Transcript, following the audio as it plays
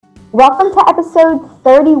Welcome to episode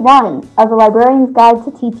 31 of the Librarian's Guide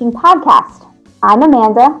to Teaching podcast. I'm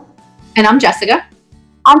Amanda. And I'm Jessica.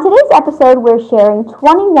 On today's episode, we're sharing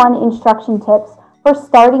 21 instruction tips for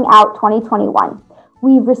starting out 2021.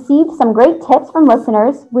 We've received some great tips from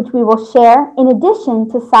listeners, which we will share in addition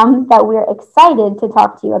to some that we're excited to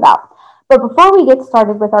talk to you about. But before we get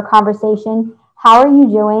started with our conversation, how are you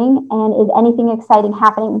doing, and is anything exciting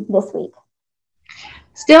happening this week?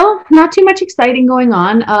 Still not too much exciting going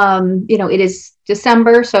on. It is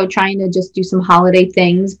December, so trying to just do some holiday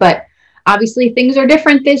things, but obviously things are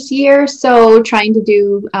different this year. So trying to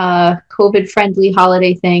do COVID-friendly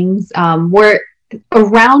holiday things. We're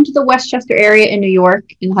around the Westchester area in New York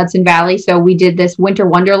in Hudson Valley. So we did this Winter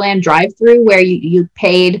Wonderland drive-through where you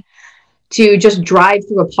paid to just drive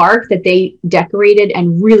through a park that they decorated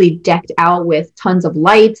and really decked out with tons of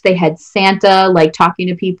lights. They had Santa like talking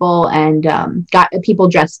to people and got people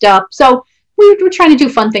dressed up. So we were trying to do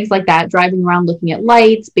fun things like that, driving around, looking at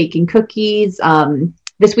lights, baking cookies.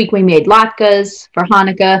 This week we made latkes for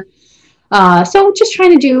Hanukkah. So just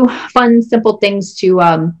trying to do fun, simple things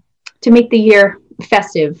to make the year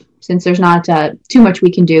festive, since there's not too much we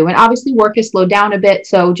can do. And obviously work has slowed down a bit.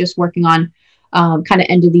 So just working on kind of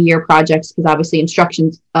end of the year projects, because obviously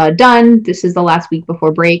instruction's done. This is the last week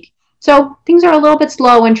before break. So things are a little bit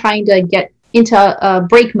slow and trying to get into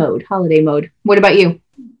break mode, holiday mode. What about you?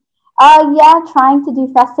 Trying to do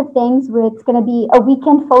festive things. It's going to be a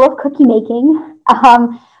weekend full of cookie making.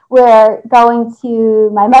 We're going to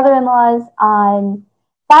my mother-in-law's on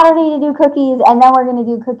Saturday to do cookies, and then we're going to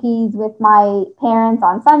do cookies with my parents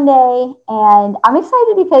on Sunday. And I'm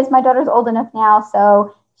excited because my daughter's old enough now,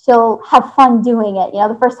 so she'll have fun doing it.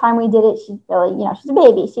 The first time we did it, she really, she's a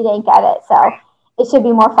baby. She didn't get it. So it should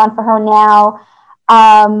be more fun for her now.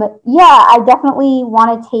 I definitely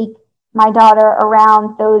want to take my daughter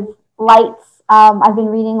around those lights. I've been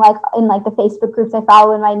reading in the Facebook groups I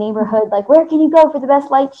follow in my neighborhood, where can you go for the best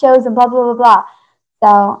light shows and blah, blah, blah, blah.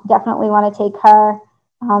 So definitely want to take her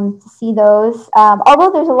to see those.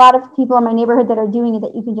 Although there's a lot of people in my neighborhood that are doing it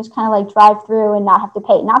that you can just kind of drive through and not have to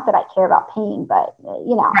pay. Not that I care about paying, but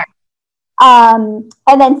Right. And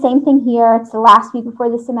then same thing here. It's the last week before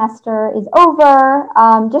the semester is over.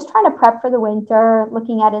 Just trying to prep for the winter,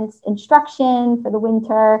 looking at instruction for the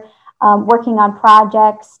winter, working on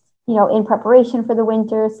projects, in preparation for the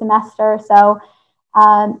winter semester. So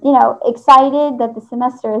excited that the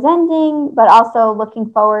semester is ending, but also looking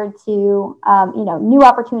forward to, new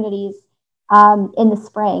opportunities in the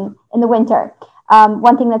spring, in the winter.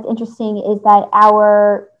 One thing that's interesting is that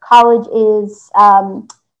our college is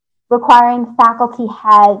requiring faculty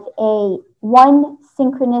have one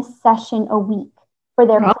synchronous session a week for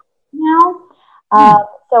their class now.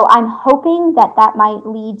 So I'm hoping that might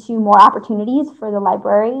lead to more opportunities for the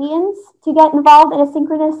librarians to get involved in a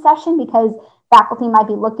synchronous session, because faculty might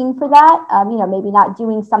be looking for that, maybe not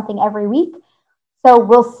doing something every week. So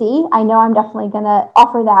we'll see. I know I'm definitely going to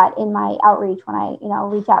offer that in my outreach when I,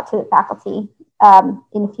 reach out to the faculty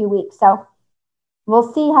in a few weeks. So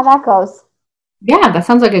we'll see how that goes. Yeah, that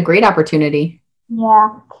sounds like a great opportunity.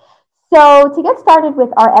 Yeah. So to get started with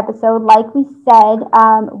our episode, like we said,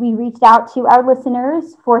 we reached out to our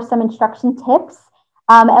listeners for some instruction tips,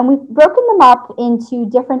 and we've broken them up into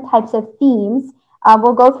different types of themes.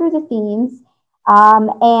 We'll go through the themes.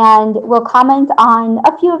 And we'll comment on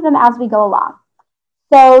a few of them as we go along.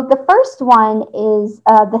 So the first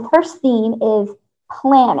theme is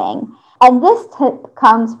planning. And this tip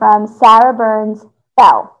comes from Sarah Burns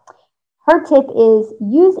Bell. Her tip is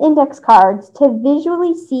use index cards to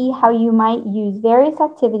visually see how you might use various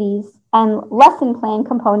activities and lesson plan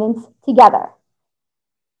components together.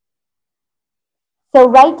 So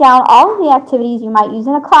write down all of the activities you might use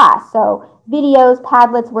in a class. So videos,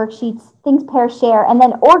 Padlets, worksheets, things pair, share, and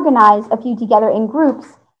then organize a few together in groups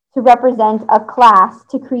to represent a class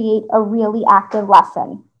to create a really active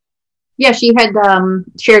lesson. Yeah, she had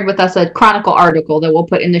shared with us a Chronicle article that we'll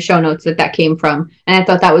put in the show notes that came from. And I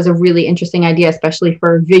thought that was a really interesting idea, especially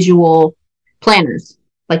for visual planners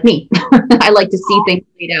like me. I like to see things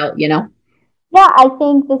laid out, Yeah, I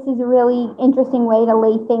think this is a really interesting way to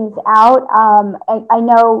lay things out. I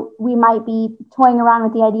know we might be toying around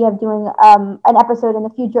with the idea of doing an episode in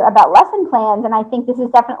the future about lesson plans, and I think this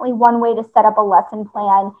is definitely one way to set up a lesson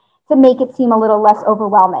plan to make it seem a little less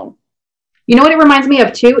overwhelming. You know what it reminds me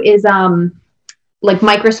of too is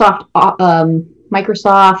Microsoft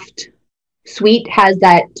Suite has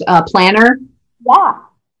that planner. Yeah.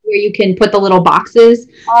 Where you can put the little boxes.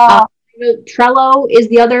 Trello is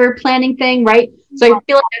the other planning thing, right? So I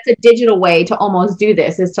feel like that's a digital way to almost do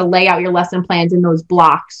this, is to lay out your lesson plans in those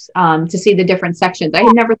blocks to see the different sections. I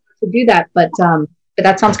had never thought to do that, but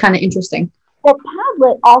That sounds kind of interesting. Well,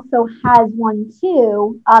 Padlet also has one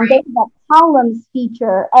too. They have that columns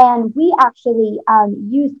feature, and we actually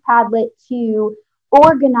used Padlet to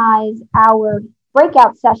organize our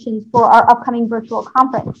breakout sessions for our upcoming virtual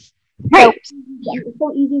conference. So Right. it was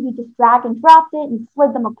so easy. We just drag and dropped it and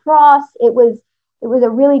slid them across. It was a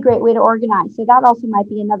really great way to organize. So that also might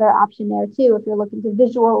be another option there too, if you're looking to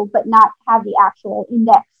visual but not have the actual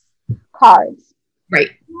index cards. Right.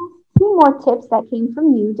 Two more tips that came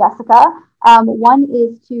from you, Jessica. One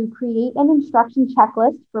is to create an instruction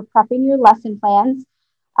checklist for prepping your lesson plans.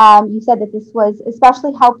 You said that this was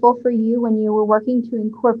especially helpful for you when you were working to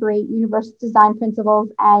incorporate universal design principles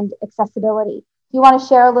and accessibility. Do you want to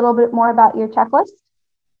share a little bit more about your checklist?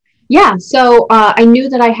 Yeah, so I knew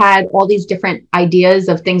that I had all these different ideas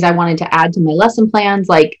of things I wanted to add to my lesson plans,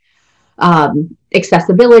 like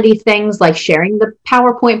accessibility things, like sharing the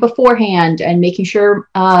PowerPoint beforehand and making sure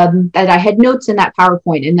that I had notes in that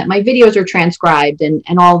PowerPoint and that my videos are transcribed and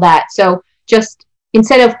all that. So just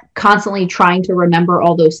instead of constantly trying to remember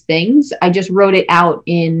all those things, I just wrote it out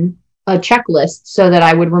in a checklist so that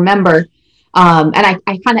I would remember. And I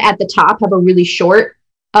kind of at the top have a really short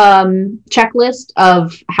checklist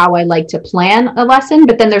of how I like to plan a lesson,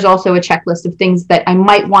 but then there's also a checklist of things that I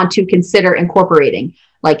might want to consider incorporating.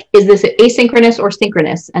 Like, is this asynchronous or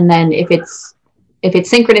synchronous? And then if it's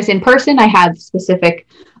synchronous in person, I have specific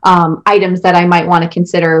items that I might want to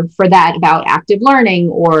consider for that about active learning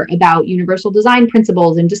or about universal design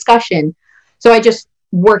principles and discussion. So I just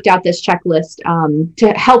worked out this checklist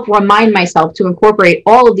to help remind myself to incorporate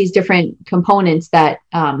all of these different components that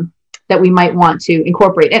we might want to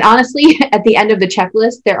incorporate. And honestly, at the end of the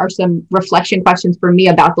checklist, there are some reflection questions for me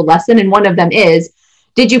about the lesson. And one of them is,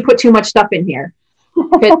 did you put too much stuff in here?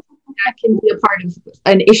 Because that can be a part of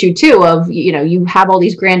an issue too of, you have all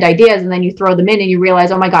these grand ideas and then you throw them in and you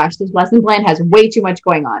realize, oh my gosh, this lesson plan has way too much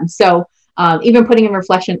going on. So even putting in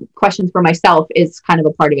reflection questions for myself is kind of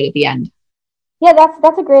a part of it at the end. Yeah,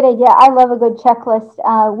 that's a great idea. I love a good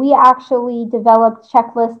checklist. We actually developed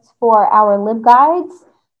checklists for our LibGuides.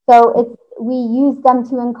 So we use them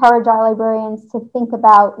to encourage our librarians to think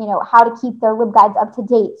about, how to keep their LibGuides up to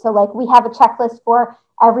date. So like we have a checklist for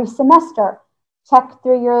every semester. Check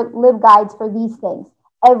through your LibGuides for these things.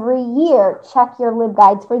 Every year, check your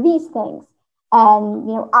LibGuides for these things.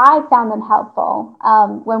 And, I found them helpful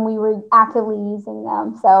when we were actively using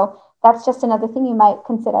them. So that's just another thing you might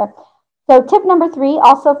consider. So tip number 3,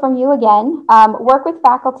 also from you again, work with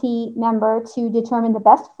faculty member to determine the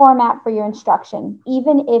best format for your instruction.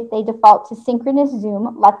 Even if they default to synchronous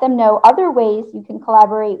Zoom, let them know other ways you can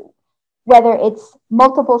collaborate, whether it's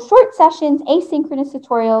multiple short sessions, asynchronous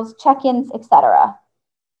tutorials, check-ins, etc.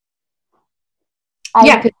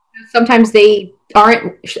 Yeah, because sometimes they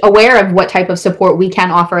aren't aware of what type of support we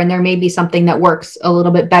can offer, and there may be something that works a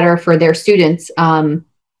little bit better for their students.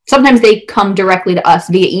 Sometimes they come directly to us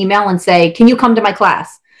via email and say, can you come to my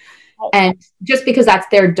class? And just because that's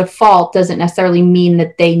their default doesn't necessarily mean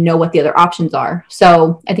that they know what the other options are.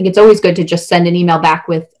 So I think it's always good to just send an email back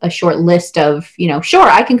with a short list of, sure,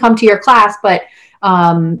 I can come to your class, but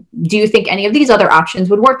do you think any of these other options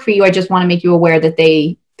would work for you? I just want to make you aware that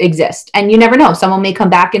they exist. And you never know. Someone may come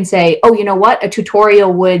back and say, oh, you know what? A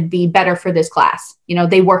tutorial would be better for this class.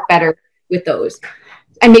 They work better with those.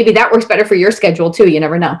 And maybe that works better for your schedule too. You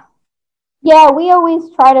never know. Yeah, we always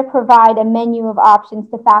try to provide a menu of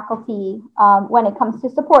options to faculty when it comes to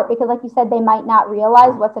support, because like you said, they might not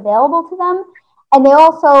realize what's available to them. And they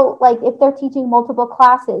also, like if they're teaching multiple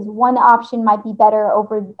classes, one option might be better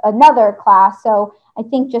over another class. So I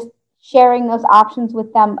think just sharing those options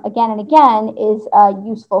with them again and again is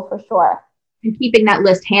useful for sure. And keeping that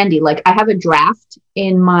list handy. Like I have a draft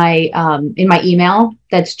in my email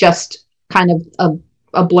that's just kind of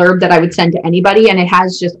a blurb that I would send to anybody, and it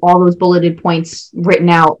has just all those bulleted points written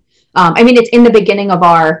out. It's in the beginning of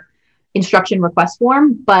our instruction request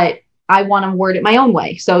form, but I want to word it my own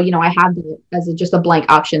way. So, I have it as just a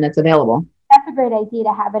blank option that's available. That's a great idea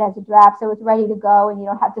to have it as a draft so it's ready to go and you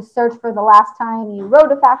don't have to search for the last time you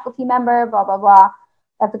wrote a faculty member, blah, blah, blah.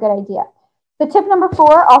 That's a good idea. So tip number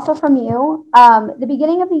 4, also from you, the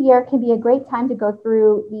beginning of the year can be a great time to go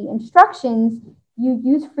through the instructions you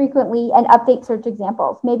use frequently and update search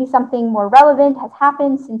examples. Maybe something more relevant has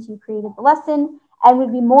happened since you created the lesson and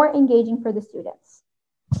would be more engaging for the students.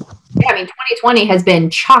 Yeah, 2020 has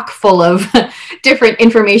been chock full of different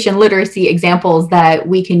information literacy examples that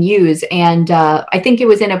we can use. And I think it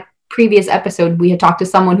was in a previous episode, we had talked to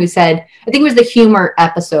someone who said, I think it was the humor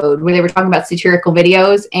episode where they were talking about satirical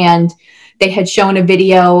videos, and they had shown a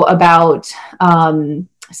video about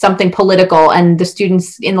something political, and the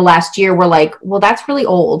students in the last year were like, well, that's really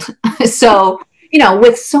old. So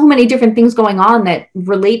with so many different things going on that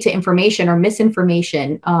relate to information or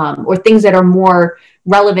misinformation, or things that are more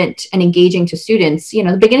relevant and engaging to students,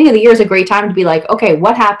 the beginning of the year is a great time to be like, okay,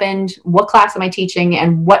 what happened? What class am I teaching?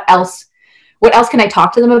 And what else can I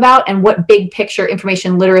talk to them about? And what big picture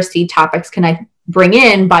information literacy topics can I bring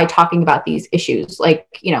in by talking about these issues? Like,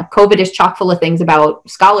 COVID is chock full of things about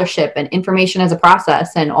scholarship and information as a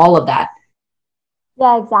process and all of that.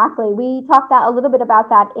 Yeah, exactly. We talked a little bit about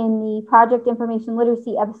that in the Project Information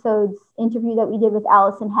Literacy episodes interview that we did with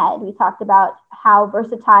Allison Head. We talked about how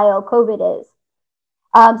versatile COVID is.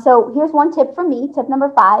 So here's one tip from me, tip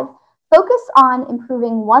number 5. Focus on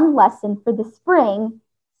improving one lesson for the spring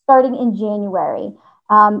starting in January.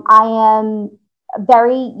 I am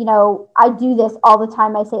very, I do this all the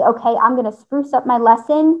time. I say, okay, I'm going to spruce up my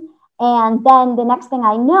lesson. And then the next thing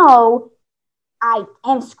I know, I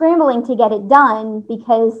am scrambling to get it done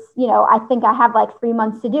because, I think I have like 3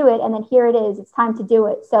 months to do it. And then here it is, it's time to do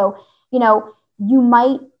it. So, you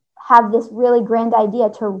might have this really grand idea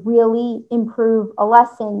to really improve a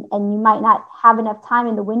lesson and you might not have enough time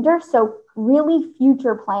in the winter. So really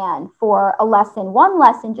future plan for a lesson, one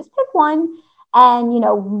lesson, just pick one and,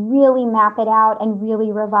 really map it out and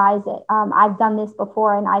really revise it. I've done this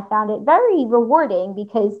before and I found it very rewarding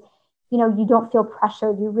because you don't feel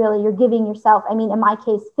pressured. You're giving yourself, in my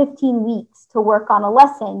case, 15 weeks to work on a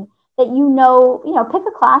lesson that pick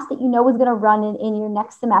a class that is going to run in your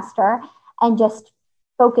next semester and just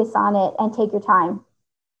focus on it and take your time.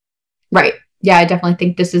 Right. Yeah, I definitely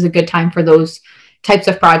think this is a good time for those types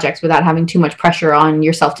of projects without having too much pressure on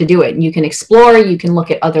yourself to do it. And you can explore, you can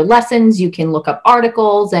look at other lessons, you can look up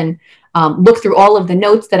articles and look through all of the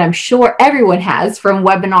notes that I'm sure everyone has from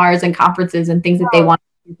webinars and conferences and things that they want.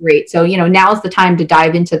 Great. So, now is the time to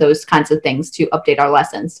dive into those kinds of things to update our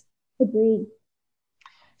lessons. Agreed.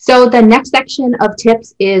 So the next section of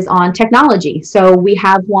tips is on technology. So we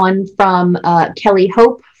have one from Kelly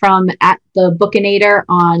Hope from @the_bookinator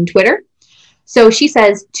on Twitter. So she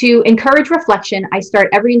says, to encourage reflection, I start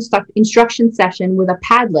every instruction session with a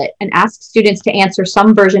Padlet and ask students to answer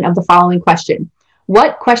some version of the following question.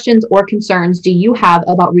 What questions or concerns do you have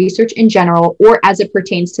about research in general or as it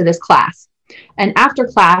pertains to this class? And after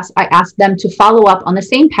class, I ask them to follow up on the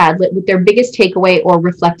same Padlet with their biggest takeaway or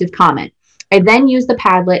reflective comment. I then use the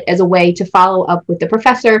Padlet as a way to follow up with the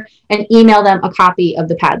professor and email them a copy of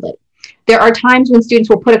the Padlet. There are times when students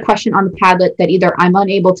will put a question on the Padlet that either I'm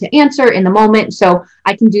unable to answer in the moment, so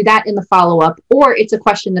I can do that in the follow-up, or it's a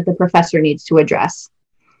question that the professor needs to address.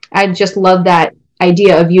 I just love that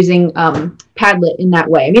idea of using Padlet in that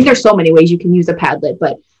way. There's so many ways you can use a Padlet,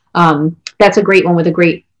 but that's a great one with a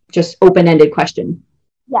great just open-ended question.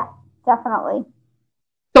 Yeah, definitely.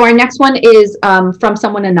 So our next one is from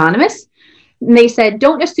someone anonymous. And they said,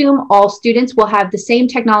 don't assume all students will have the same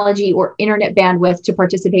technology or internet bandwidth to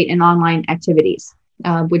participate in online activities,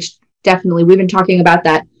 which definitely, we've been talking about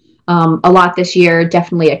that a lot this year.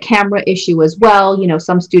 Definitely a camera issue as well.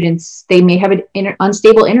 Some students, they may have an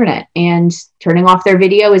unstable internet and turning off their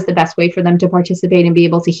video is the best way for them to participate and be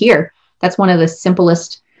able to hear. That's one of the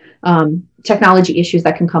simplest technology issues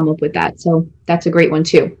that can come up with that. So that's a great one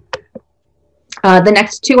too. The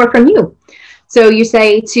next two are from you. So you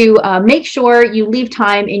say to make sure you leave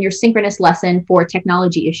time in your synchronous lesson for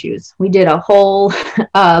technology issues. We did a whole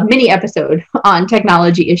mini episode on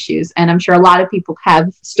technology issues, and I'm sure a lot of people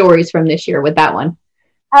have stories from this year with that one.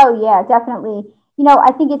 Oh yeah, definitely.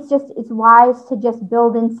 I think it's wise to just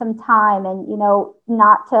build in some time and,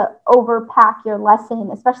 not to overpack your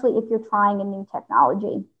lesson, especially if you're trying a new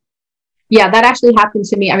technology. Yeah, that actually happened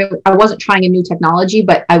to me. I wasn't trying a new technology,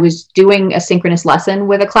 but I was doing a synchronous lesson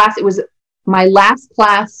with a class. It was my last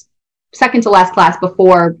class, second to last class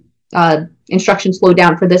before instruction slowed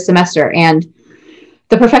down for this semester. And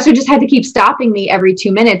the professor just had to keep stopping me every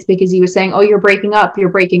 2 minutes because he was saying, oh, you're breaking up.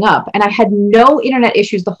 And I had no internet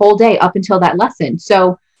issues the whole day up until that lesson.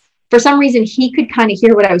 So for some reason, he could kind of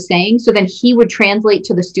hear what I was saying. So then he would translate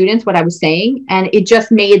to the students what I was saying. And it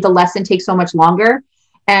just made the lesson take so much longer.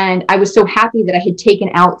 And I was so happy that I had taken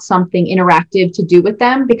out something interactive to do with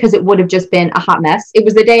them because it would have just been a hot mess. It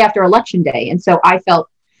was the day after election day. And so I felt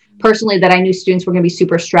personally that I knew students were going to be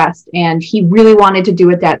super stressed and he really wanted to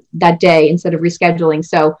do it that day instead of rescheduling.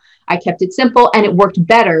 So I kept it simple and it worked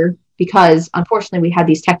better because unfortunately we had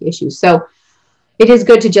these tech issues. So it is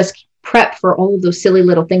good to just prep for all of those silly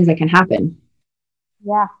little things that can happen.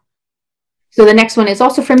 Yeah. So the next one is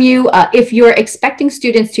also from you. If you're expecting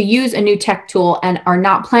students to use a new tech tool and are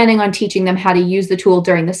not planning on teaching them how to use the tool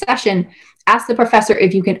during the session, ask the professor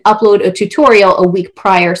if you can upload a tutorial a week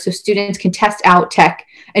prior so students can test out tech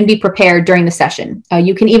and be prepared during the session.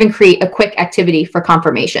 You can even create a quick activity for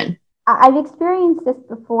confirmation. I've experienced this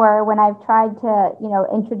before when I've tried to,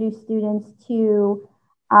 introduce students to,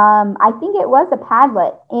 I think it was a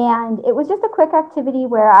Padlet, and it was just a quick activity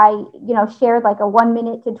where I, shared like a 1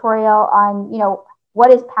 minute tutorial on,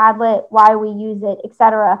 what is Padlet, why we use it,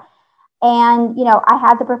 etc. And, I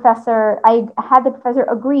had the professor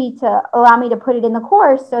agree to allow me to put it in the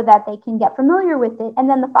course so that they can get familiar with it. And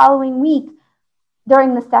then the following week,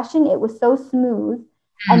 during the session, it was so smooth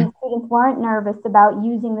and the students weren't nervous about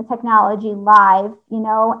using the technology live,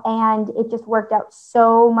 and it just worked out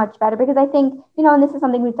so much better because I think, and this is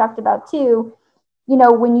something we've talked about too,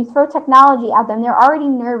 when you throw technology at them, they're already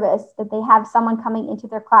nervous that they have someone coming into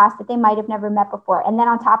their class that they might have never met before. And then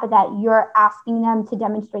on top of that, you're asking them to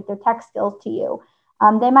demonstrate their tech skills to you.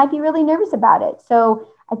 They might be really nervous about it. So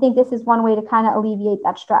I think this is one way to kind of alleviate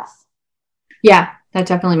that stress. Yeah, that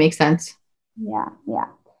definitely makes sense. Yeah, yeah.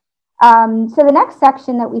 So the next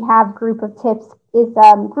section that we have group of tips is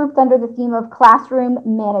grouped under the theme of classroom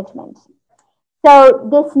management. So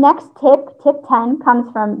this next tip 10,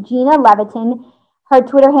 comes from Gina Leviton. Her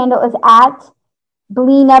Twitter handle is at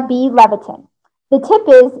Blina B. Leviton. The tip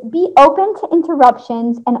is be open to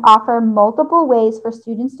interruptions and offer multiple ways for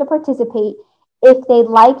students to participate if they'd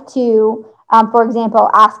like to, for example,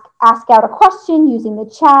 ask out a question using the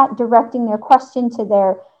chat, directing their question to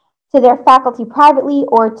their faculty privately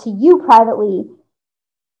or to you privately.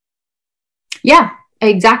 Yeah,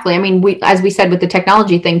 exactly. I mean, as we said with the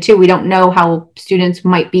technology thing too, we don't know how students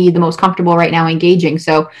might be the most comfortable right now engaging.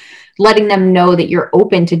 So letting them know that you're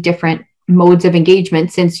open to different modes of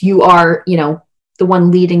engagement since you are, the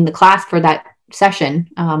one leading the class for that session.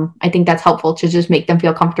 I think that's helpful to just make them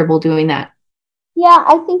feel comfortable doing that. Yeah,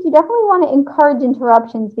 I think you definitely want to encourage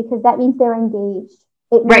interruptions because that means they're engaged.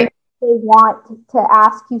 It means Right. they want to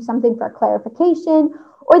ask you something for clarification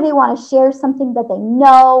or they want to share something that they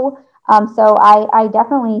know. So I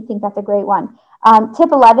definitely think that's a great one.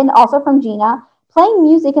 Tip 11, also from Gina, playing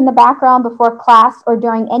music in the background before class or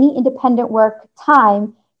during any independent work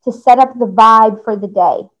time to set up the vibe for the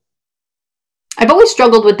day. I've always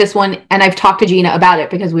struggled with this one, and I've talked to Gina about it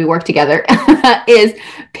because we work together, is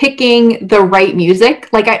picking the right music.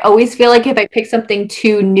 Like, I always feel like if I pick something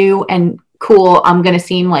too new and cool, I'm going to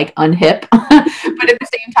seem like unhip. But at the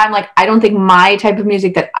same time, like, I don't think my type of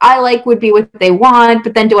music that I like would be what they want.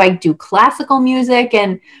 But then do I do classical music?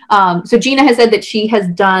 And so Gina has said that she has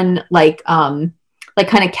done like kind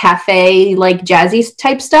of cafe, like jazzy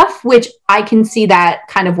type stuff, which I can see that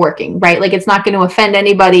kind of working, right? Like it's not going to offend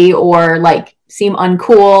anybody or like seem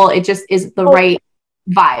uncool. It just is the right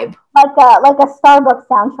vibe. Like a Starbucks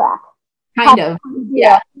soundtrack. Kind of.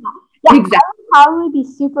 Yeah. Yeah, Yeah, exactly. I would probably be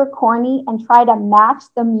super corny and try to match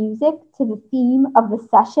the music to the theme of the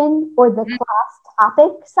session or the class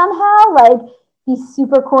topic somehow. Like, be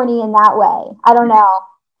super corny in that way. I don't know.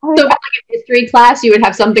 I So, would about like a history class, you would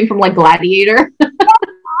have something from like Gladiator.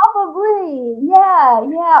 probably, yeah,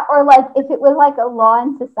 yeah. Or like if it was like a law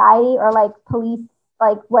and society or like police,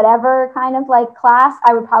 like whatever kind of like class,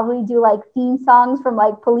 I would probably do like theme songs from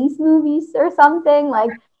like police movies or something. Like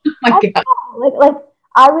Oh my I God. like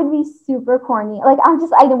I would be super corny. Like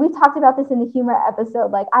I know we talked about this in the humor episode.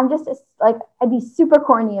 Like I'm just like I'd be super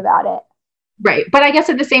corny about it. Right. But I guess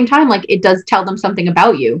at the same time, like it does tell them something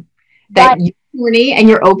about you Right. that you're corny and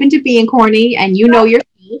you're open to being corny and you know yourself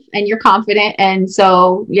and you're confident. And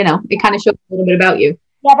so, it kind of shows a little bit about you.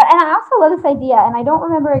 Yeah, but and I also love this idea, and I don't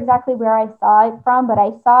remember exactly where I saw it from, but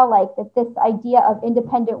I saw like that this idea of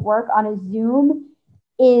independent work on a Zoom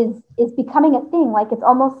is becoming a thing. Like it's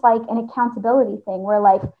almost like an accountability thing where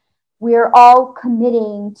like we're all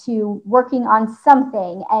committing to working on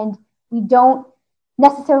something and we don't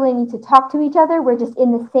necessarily need to talk to each other. We're just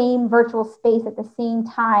in the same virtual space at the same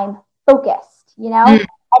time, focused, Mm,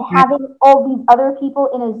 and having all these other people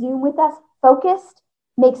in a Zoom with us focused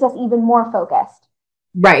makes us even more focused.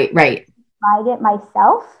 right, right. Tried it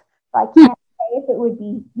myself, so I Hmm. can't say if it would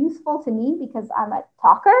be useful to me because I'm a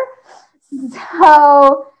talker.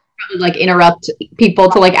 So Probably like interrupt people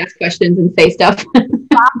to like ask questions and say stuff.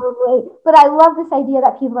 probably, but I love this idea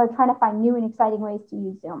that people are trying to find new and exciting ways to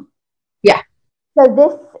use Zoom. Yeah. So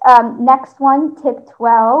this next one, tip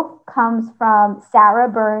 12, comes from Sarah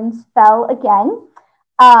Burns Fell again.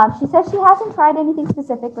 She says she hasn't tried anything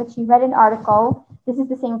specific, but she read an article. This is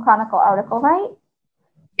the same Chronicle article, right?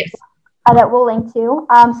 Yes. That we'll link to.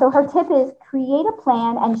 So her tip is create a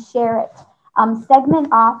plan and share it. Segment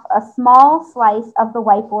off a small slice of the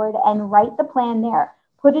whiteboard and write the plan there.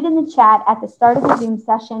 Put it in the chat at the start of the Zoom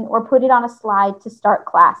session or put it on a slide to start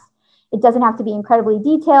class. It doesn't have to be incredibly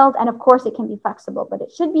detailed, and of course it can be flexible, but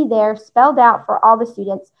it should be there, spelled out for all the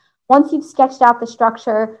students. Once you've sketched out the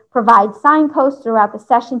structure, provide signposts throughout the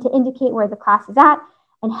session to indicate where the class is at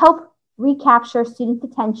and help recapture students'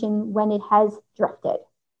 attention when it has drifted.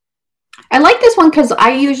 I like this one because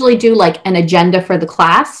I usually do like an agenda for the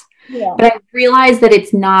class, but I realize that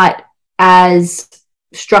it's not as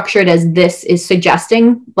structured as this is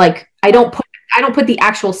suggesting. Like I don't put the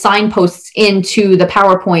actual signposts into the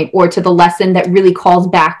PowerPoint or to the lesson that really calls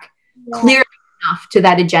back clearly enough to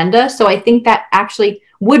that agenda. So I think that actually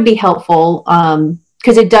would be helpful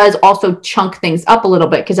because it does also chunk things up a little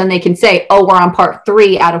bit, because then they can say, oh, we're on part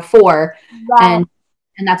 3 out of 4. And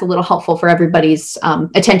that's a little helpful for everybody's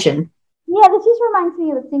attention. Yeah, this just reminds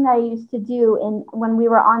me of the thing that I used to do when we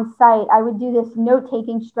were on site. I would do this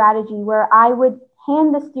note-taking strategy where I would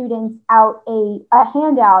hand the students out a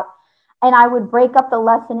handout, and I would break up the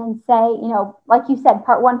lesson and say, like you said,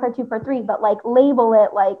 part 1, part 2, part 3, but like label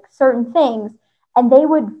it like certain things, and they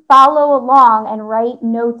would follow along and write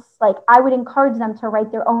notes. Like I would encourage them to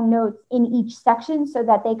write their own notes in each section so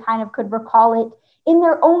that they kind of could recall it in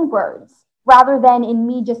their own words, rather than in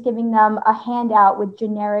me just giving them a handout with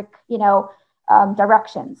generic,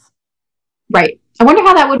 directions. Right. I wonder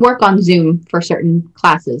how that would work on Zoom for certain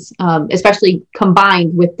classes, especially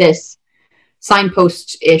combined with this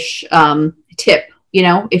signpost-ish tip.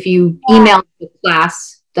 If you email the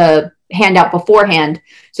class the handout beforehand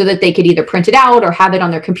so that they could either print it out or have it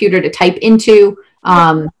on their computer to type into.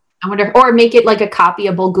 I wonder, or make it like a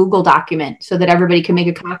copyable Google document so that everybody can make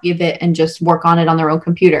a copy of it and just work on it on their own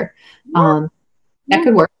computer. That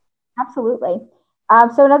could work. Absolutely.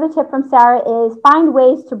 So another tip from Sarah is find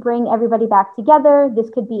ways to bring everybody back together. This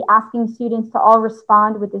could be asking students to all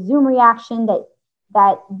respond with a Zoom reaction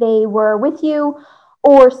that they were with you,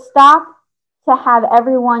 or stop to have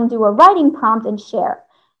everyone do a writing prompt and share.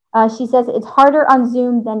 She says it's harder on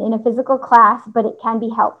Zoom than in a physical class, but it can be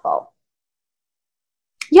helpful.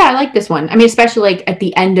 Yeah, I like this one. I mean, especially like at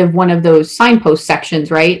the end of one of those signpost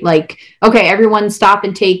sections, right? Like, okay, everyone stop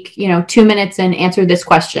and take, 2 minutes and answer this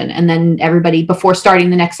question. And then everybody before starting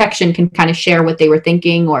the next section can kind of share what they were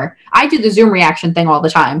thinking. Or I do the Zoom reaction thing all the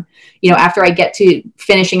time. After I get to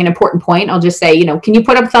finishing an important point, I'll just say, can you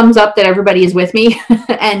put up thumbs up that everybody is with me?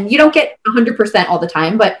 And you don't get 100% all the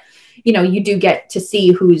time, but, you do get to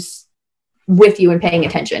see who's with you and paying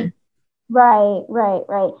attention. Right.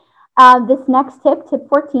 This next tip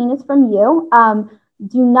 14, is from you.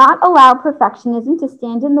 Do not allow perfectionism to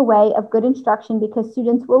stand in the way of good instruction, because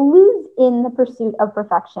students will lose in the pursuit of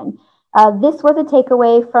perfection. This was a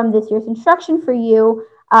takeaway from this year's instruction for you,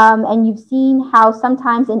 and you've seen how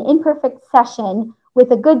sometimes an imperfect session with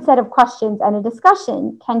a good set of questions and a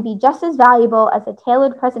discussion can be just as valuable as a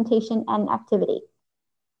tailored presentation and activity.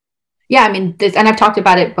 Yeah, I mean, and I've talked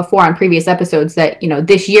about it before on previous episodes that,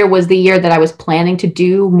 this year was the year that I was planning to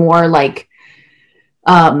do more like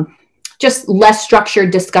just less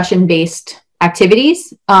structured discussion-based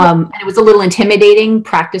activities. And it was a little intimidating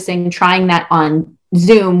trying that on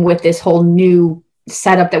Zoom with this whole new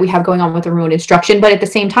setup that we have going on with the remote instruction. But at the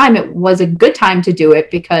same time, it was a good time to do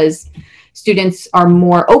it because students are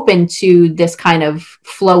more open to this kind of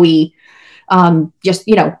flowy, just,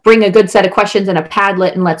 bring a good set of questions and a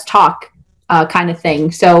Padlet and let's talk kind of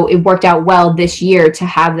thing. So it worked out well this year to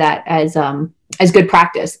have that as good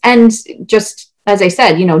practice. And just, as I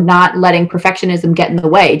said, not letting perfectionism get in the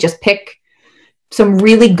way, just pick some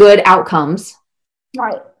really good outcomes.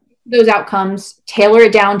 Right. Those outcomes, tailor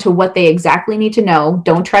it down to what they exactly need to know.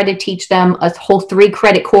 Don't try to teach them a whole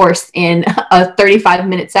 3-credit course in a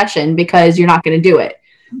 35-minute session, because you're not going to do it.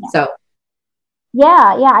 Yeah. So.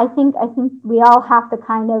 Yeah. I think we all have to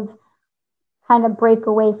kind of break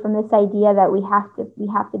away from this idea that we have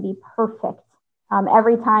to be perfect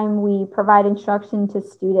every time we provide instruction to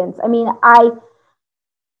students. I mean,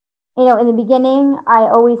 in the beginning, I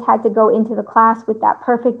always had to go into the class with that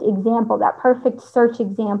perfect example, that perfect search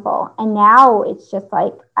example. And now it's just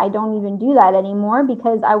like, I don't even do that anymore,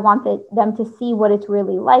 because I want them to see what it's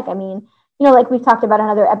really like. I mean, like we've talked about in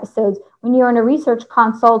other episodes, when you're in a research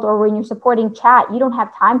consult or when you're supporting chat, you don't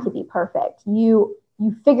have time to be perfect. You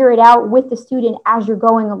figure it out with the student as you're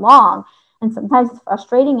going along. And sometimes it's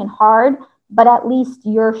frustrating and hard, but at least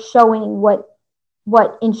you're showing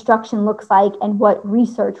what instruction looks like and what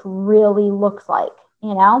research really looks like,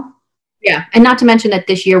 Yeah. And not to mention that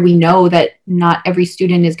this year we know that not every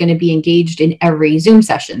student is going to be engaged in every Zoom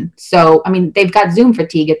session. So, I mean, they've got Zoom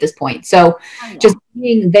fatigue at this point. So just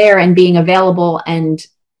being there and being available and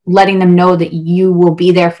letting them know that you will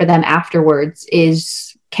be there for them afterwards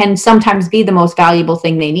can sometimes be the most valuable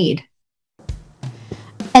thing they need.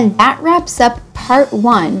 And that wraps up part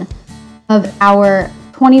 1 of our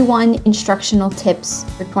 21 instructional tips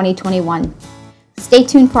for 2021. Stay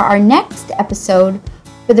tuned for our next episode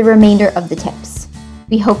for the remainder of the tips.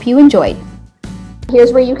 We hope you enjoyed.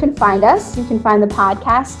 Here's where you can find us. You can find the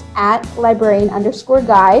podcast at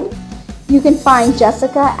librarian_guide. You can find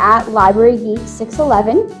Jessica at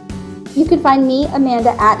librarygeek611. You can find me,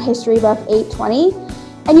 Amanda, at historybuff820.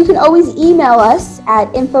 And you can always email us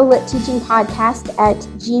at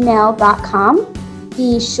info.litteachingpodcast@gmail.com.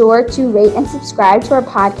 Be sure to rate and subscribe to our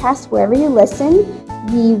podcast wherever you listen.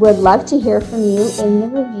 We would love to hear from you in the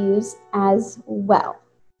reviews as well.